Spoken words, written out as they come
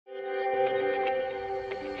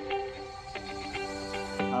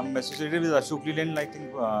I'm associated with Ashok Leyland, I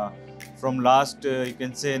think, from last, you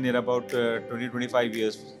can say, near about 20, 25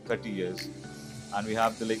 years, 30 years. And we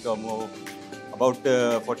have the about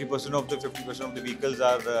 40% of the 50% of the vehicles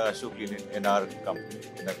are Ashok Leyland in our company,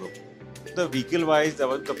 in our group. The vehicle wise,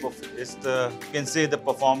 you can say the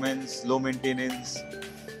performance, low maintenance.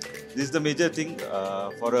 This is the major thing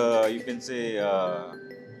for you can say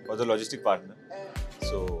for the logistic partner.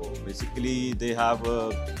 So basically, they have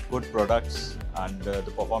good products and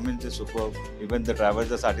the performance is superb. Even the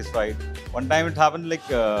drivers are satisfied. One time it happened like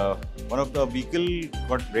one of the vehicle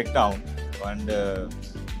got breakdown and the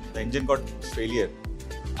engine got failure,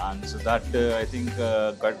 and so that I think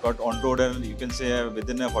got on road, and you can say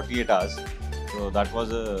within 48 hours. So that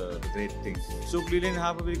was a great thing. So Leyland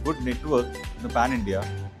have a very good network in Pan India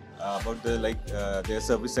about their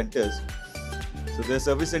service centers. So their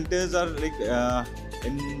service centers are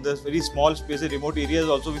in the very small spaces, remote areas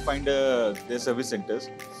also we find their service centers.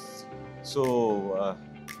 So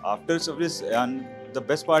after service, and the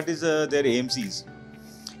best part is their AMCs.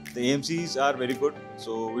 The AMCs are very good,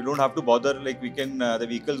 so we don't have to bother, like we can, the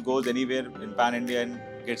vehicles goes anywhere in Pan India and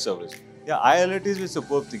get service. Yeah, iAlert is a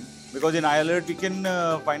superb thing, because in iAlert we can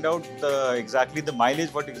find out exactly the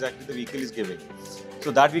mileage, what exactly the vehicle is giving.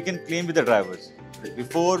 So that we can claim with the drivers.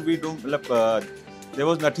 Before we don't, there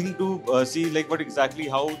was nothing to see like what exactly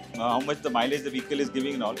how much the mileage the vehicle is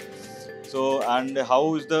giving and all. So, and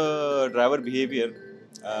how is the driver behavior,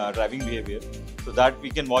 driving behavior, so that we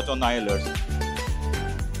can watch on iAlerts.